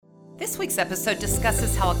This week's episode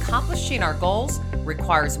discusses how accomplishing our goals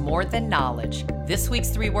requires more than knowledge. This week's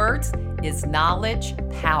 3 words is knowledge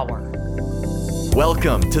power.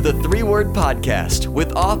 Welcome to the 3-Word Podcast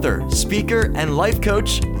with author, speaker, and life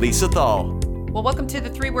coach, Lisa Thal. Well, welcome to the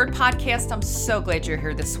 3-Word Podcast. I'm so glad you're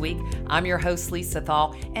here this week. I'm your host, Lisa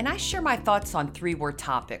Thal, and I share my thoughts on 3-word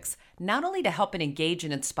topics, not only to help and engage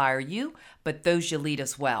and inspire you, but those you lead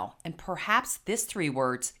as well. And perhaps this 3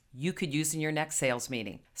 words you could use in your next sales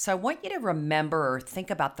meeting. So I want you to remember or think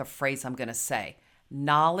about the phrase I'm going to say.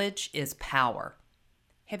 Knowledge is power.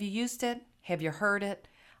 Have you used it? Have you heard it?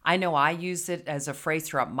 I know I use it as a phrase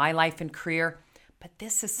throughout my life and career, but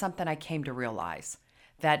this is something I came to realize,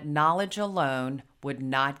 that knowledge alone would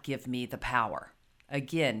not give me the power.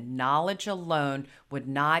 Again, knowledge alone would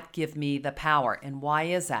not give me the power. And why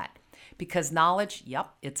is that? Because knowledge,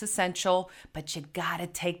 it's essential, but you gotta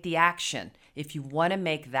take the action if you wanna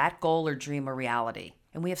make that goal or dream a reality.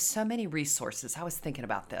 And we have so many resources. I was thinking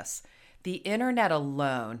about this. The internet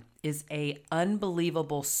alone is an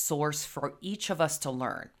unbelievable source for each of us to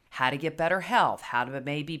learn how to get better health, how to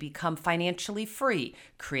maybe become financially free,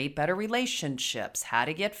 create better relationships, how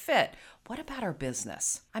to get fit. What about our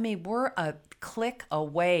business? I mean, we're a click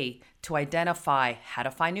away to identify how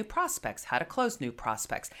to find new prospects, how to close new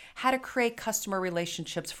prospects, how to create customer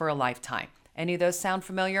relationships for a lifetime. Any of those sound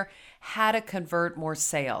familiar? How to convert more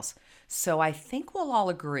sales. So I think we'll all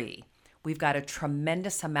agree we've got a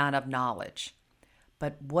tremendous amount of knowledge.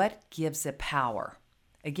 But what gives it power?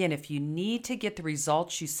 Again, if you need to get the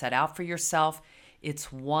results you set out for yourself,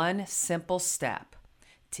 it's one simple step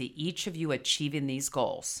to each of you achieving these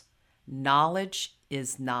goals. Knowledge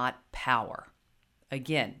is not power.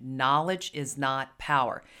 Again, knowledge is not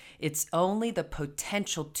power. It's only the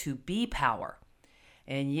potential to be power.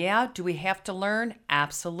 And do we have to learn?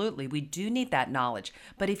 Absolutely. We do need that knowledge.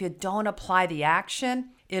 But if you don't apply the action,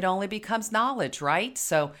 it only becomes knowledge, right?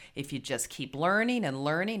 So if you just keep learning and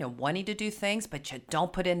wanting to do things, but you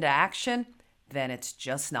don't put into action, then it's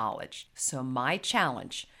just knowledge. So my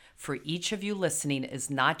challenge for each of you listening is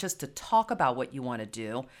not just to talk about what you want to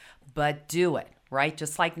do, but do it, right?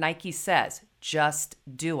 Just like Nike says, just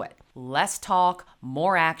do it. Less talk,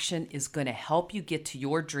 more action is going to help you get to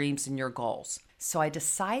your dreams and your goals. So I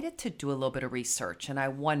decided to do a little bit of research, and I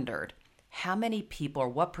wondered how many people or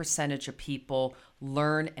what percentage of people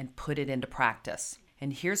learn and put it into practice.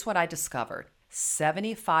 And here's what I discovered.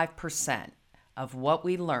 75% of what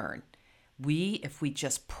we learn, if we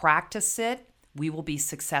just practice it, we will be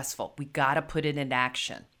successful. We got to put it into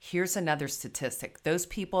action. Here's another statistic. Those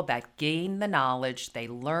people that gain the knowledge, they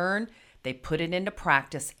learn, they put it into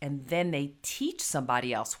practice, and then they teach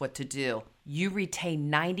somebody else what to do. You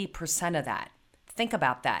retain 90% of that. Think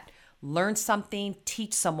about that. Learn something,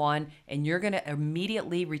 teach someone, and you're going to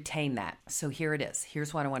immediately retain that. So here it is.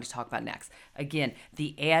 Here's what I want to talk about next. Again,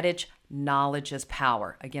 the adage, knowledge is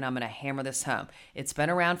power. Again, I'm going to hammer this home. It's been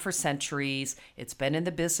around for centuries. It's been in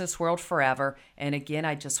the business world forever. And again,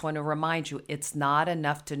 I just want to remind you, it's not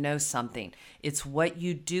enough to know something. It's what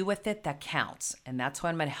you do with it that counts. And that's what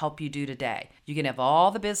I'm going to help you do today. You can have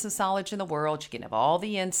all the business knowledge in the world. You can have all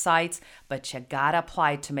the insights, but you got to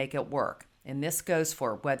apply it to make it work. And this goes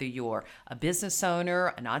for whether you're a business owner,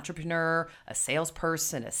 an entrepreneur, a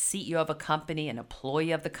salesperson, a CEO of a company, an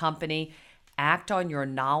employee of the company. Act on your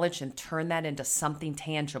knowledge and turn that into something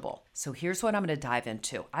tangible. So here's what I'm going to dive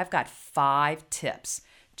into. I've got 5 tips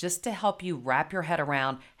just to help you wrap your head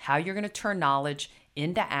around how you're going to turn knowledge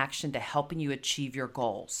into action to helping you achieve your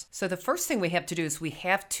goals. So the first thing we have to do is we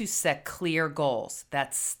have to set clear goals.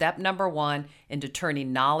 That's step number 1 into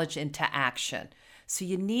turning knowledge into action. So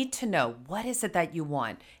you need to know, what is it that you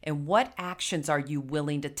want and what actions are you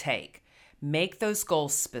willing to take? Make those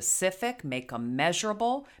goals specific, make them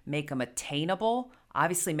measurable, make them attainable,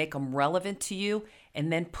 obviously make them relevant to you, and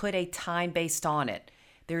then put a time based on it.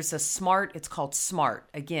 There's a SMART, it's called SMART.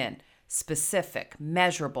 Again, specific,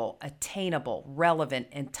 measurable, attainable, relevant,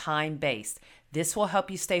 and time-based. This will help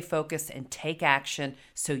you stay focused and take action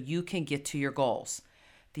so you can get to your goals.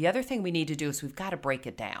 The other thing we need to do is we've got to break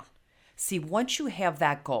it down. See, once you have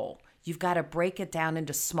that goal, you've got to break it down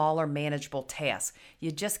into smaller, manageable tasks.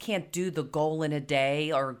 You just can't do the goal in a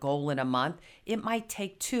day or a goal in a month. It might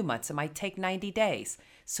take 2 months. It might take 90 days.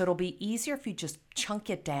 So it'll be easier if you just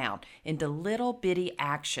chunk it down into little bitty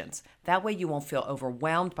actions. That way you won't feel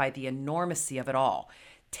overwhelmed by the enormity of it all.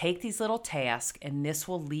 Take these little tasks, and this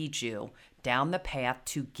will lead you down the path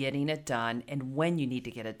to getting it done and when you need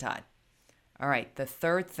to get it done. All right, the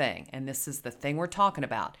third thing, and this is the thing we're talking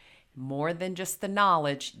about, more than just the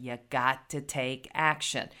knowledge, you got to take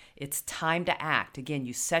action. It's time to act. Again,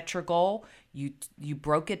 you set your goal, you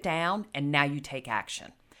broke it down, and now you take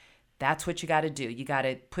action. That's what you got to do. You got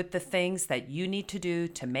to put the things that you need to do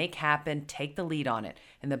to make happen, take the lead on it.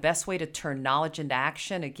 And the best way to turn knowledge into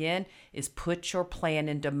action, again, is put your plan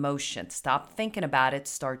into motion. Stop thinking about it,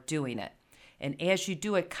 start doing it. And as you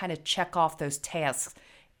do it, kind of check off those tasks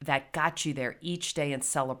that got you there each day and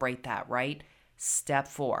celebrate that, right? Step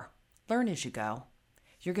 4, learn as you go.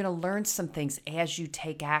 You're going to learn some things as you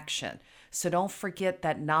take action. So don't forget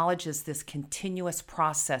that knowledge is this continuous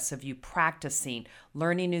process of you practicing,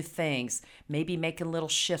 learning new things, maybe making little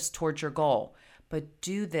shifts towards your goal. But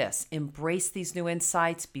do this, embrace these new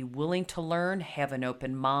insights, be willing to learn, have an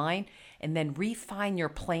open mind, and then refine your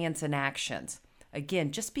plans and actions.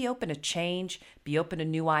 Again, just be open to change, be open to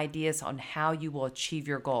new ideas on how you will achieve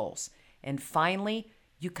your goals. And finally,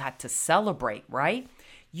 you got to celebrate, right?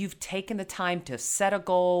 You've taken the time to set a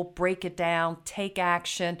goal, break it down, take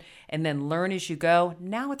action, and then learn as you go.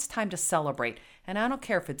 Now it's time to celebrate. And I don't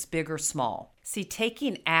care if it's big or small. See,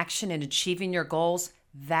 taking action and achieving your goals,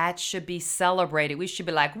 that should be celebrated. We should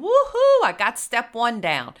be like, woohoo, I got step 1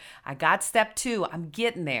 down. I got step 2, I'm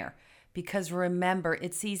getting there. Because remember,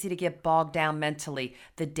 it's easy to get bogged down mentally,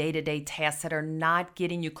 the day-to-day tasks that are not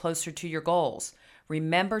getting you closer to your goals.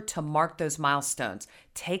 Remember to mark those milestones.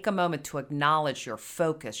 Take a moment to acknowledge your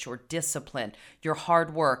focus, your discipline, your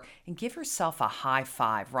hard work, and give yourself a high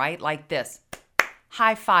five, right? Like this.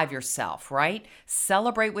 High five yourself, right?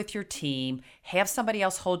 Celebrate with your team, have somebody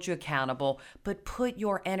else hold you accountable, but put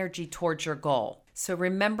your energy towards your goal. So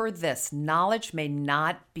remember this, knowledge may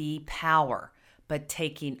not be power, but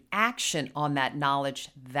taking action on that knowledge,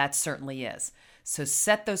 that certainly is. So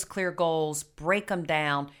set those clear goals, break them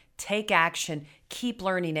down, take action, keep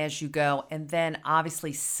learning as you go, and then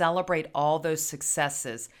obviously celebrate all those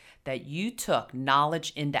successes that you took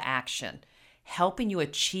knowledge into action, helping you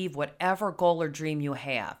achieve whatever goal or dream you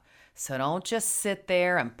have. So don't just sit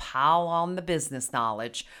there and pile on the business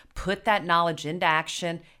knowledge. Put that knowledge into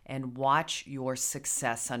action and watch your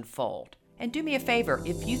success unfold. And do me a favor,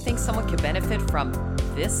 if you think someone could benefit from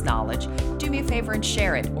this knowledge, do me a favor and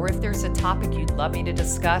share it. Or if there's a topic you'd love me to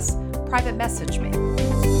discuss, private message me.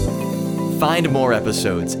 Find more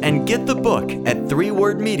episodes and get the book at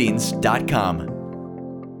 3wordmeetings.com.